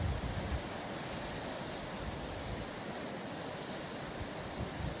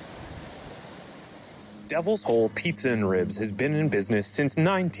Devil's Hole Pizza and Ribs has been in business since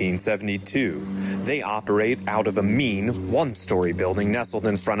 1972. They operate out of a mean, one-story building nestled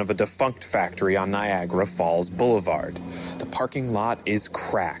in front of a defunct factory on Niagara Falls Boulevard. The parking lot is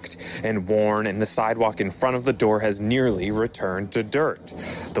cracked and worn, and the sidewalk in front of the door has nearly returned to dirt.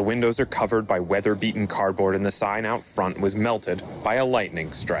 The windows are covered by weather-beaten cardboard, and the sign out front was melted by a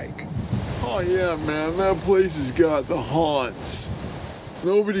lightning strike. Oh yeah, man, that place has got the haunts.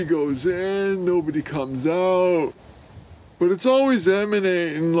 Nobody goes in, nobody comes out, but it's always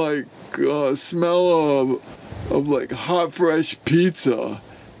emanating like a smell of like hot fresh pizza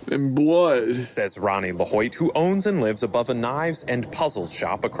and blood, says Ronnie LaHoyt, who owns and lives above a knives and puzzles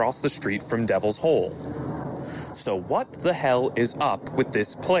shop across the street from Devil's Hole. So what the hell is up with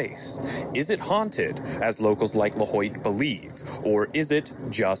this place? Is it haunted, as locals like LaHoyt believe, or is it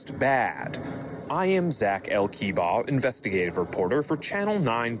just bad? I am Zach L. Keebaugh, investigative reporter for Channel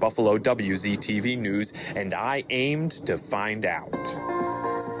 9 Buffalo WZTV News, and I aimed to find out.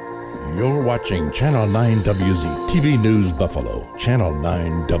 You're watching Channel 9 WZTV News Buffalo. Channel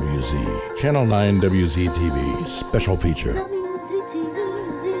 9 WZ. Channel 9 WZTV special feature.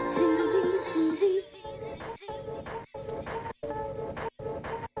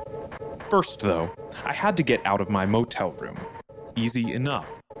 First, though, I had to get out of my motel room. Easy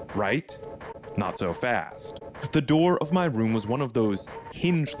enough, right? Not so fast. The door of my room was one of those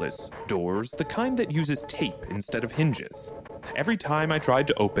hingeless doors, the kind that uses tape instead of hinges. Every time I tried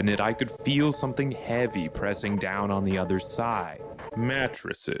to open it, I could feel something heavy pressing down on the other side.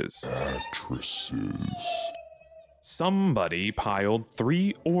 Mattresses. Somebody piled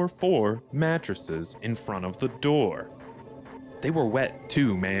 3 or 4 mattresses in front of the door. They were wet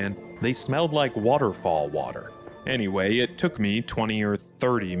too, man. They smelled like waterfall water. Anyway, it took me 20 or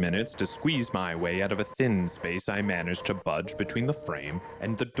 30 minutes to squeeze my way out of a thin space I managed to budge between the frame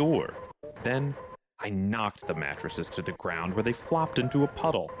and the door. Then, I knocked the mattresses to the ground where they flopped into a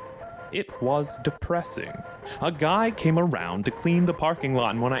puddle. It was depressing. A guy came around to clean the parking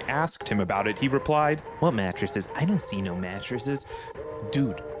lot, and when I asked him about it, he replied, "What mattresses? I don't see no mattresses."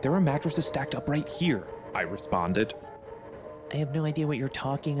 "Dude, there are mattresses stacked up right here," I responded. "I have no idea what you're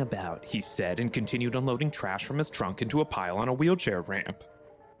talking about," he said, and continued unloading trash from his trunk into a pile on a wheelchair ramp.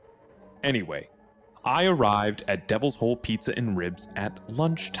 Anyway, I arrived at Devil's Hole Pizza and Ribs at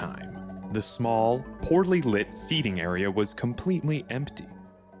lunchtime. The small, poorly lit seating area was completely empty.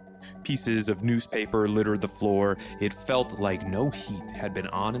 Pieces of newspaper littered the floor. It felt like no heat had been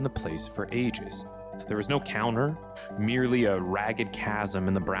on in the place for ages. There was no counter, merely a ragged chasm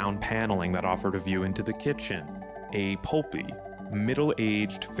in the brown paneling that offered a view into the kitchen. A pulpy,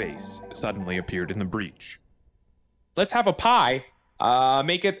 middle-aged face suddenly appeared in the breach. "Let's have a pie.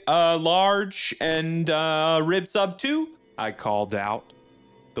 Make it a large and rib sub too," I called out.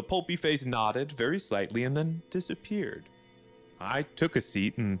 The pulpy face nodded very slightly and then disappeared. I took a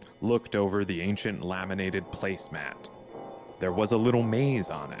seat and looked over the ancient laminated placemat. There was a little maze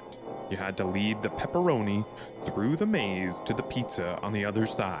on it. You had to lead the pepperoni through the maze to the pizza on the other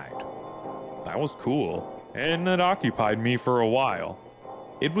side. That was cool. And it occupied me for a while.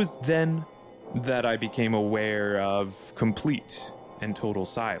 It was then that I became aware of complete and total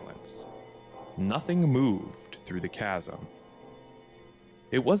silence. Nothing moved through the chasm.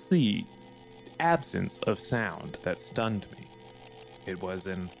 It was the absence of sound that stunned me. It was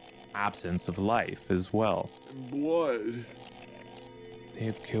an absence of life as well. blood. They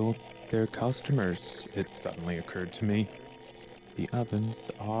have killed their customers, it suddenly occurred to me. The ovens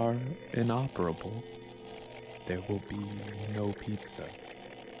are inoperable. There will be no pizza.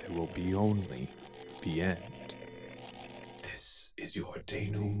 There will be only the end. This is your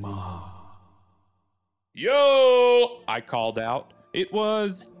denouement. Yo! I called out. It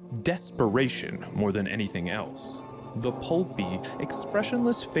was desperation more than anything else. The pulpy,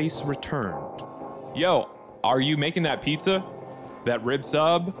 expressionless face returned. Yo, are you making that pizza? That rib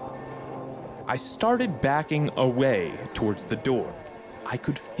sub? I started backing away towards the door. I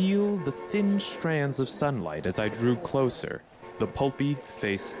could feel the thin strands of sunlight as I drew closer. The pulpy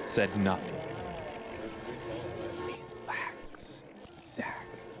face said nothing. Relax, Zach,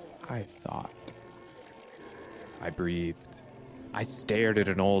 I thought. I breathed. I stared at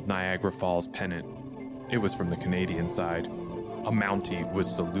an old Niagara Falls pennant. It was from the Canadian side. A Mountie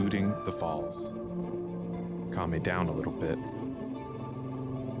was saluting the falls. Calmed me down a little bit.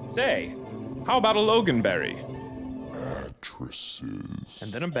 Say, how about a Loganberry? Mattresses.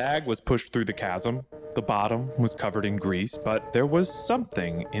 And then a bag was pushed through the chasm. The bottom was covered in grease, but there was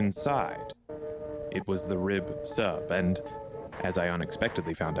something inside. It was the rib sub, and, as I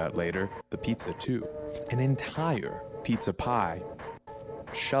unexpectedly found out later, the pizza too. An entire pizza pie,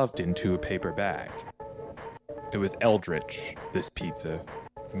 shoved into a paper bag. It was eldritch, this pizza,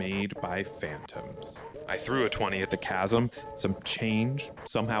 made by phantoms. I threw a 20 at the chasm. Some change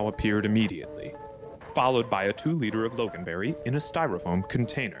somehow appeared immediately, followed by a 2-liter of Loganberry in a styrofoam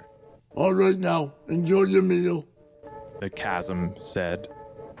container. All right now, enjoy your meal. The chasm said.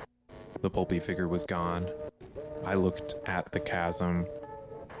 The pulpy figure was gone. I looked at the chasm.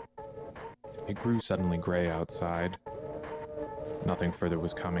 It grew suddenly gray outside. Nothing further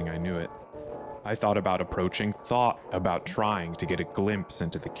was coming, I knew it. I thought about approaching, thought about trying to get a glimpse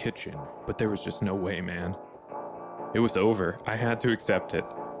into the kitchen, but there was just no way, man. It was over. I had to accept it.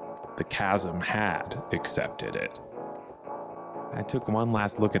 The chasm had accepted it. I took one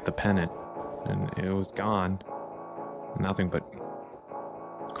last look at the pennant, and it was gone. Nothing but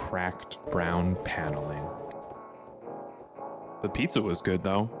cracked brown paneling. The pizza was good,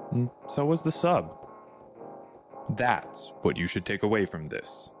 though, and so was the sub. That's what you should take away from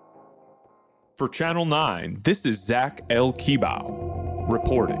this. For Channel 9, this is Zach El Kibau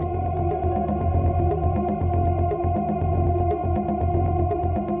reporting.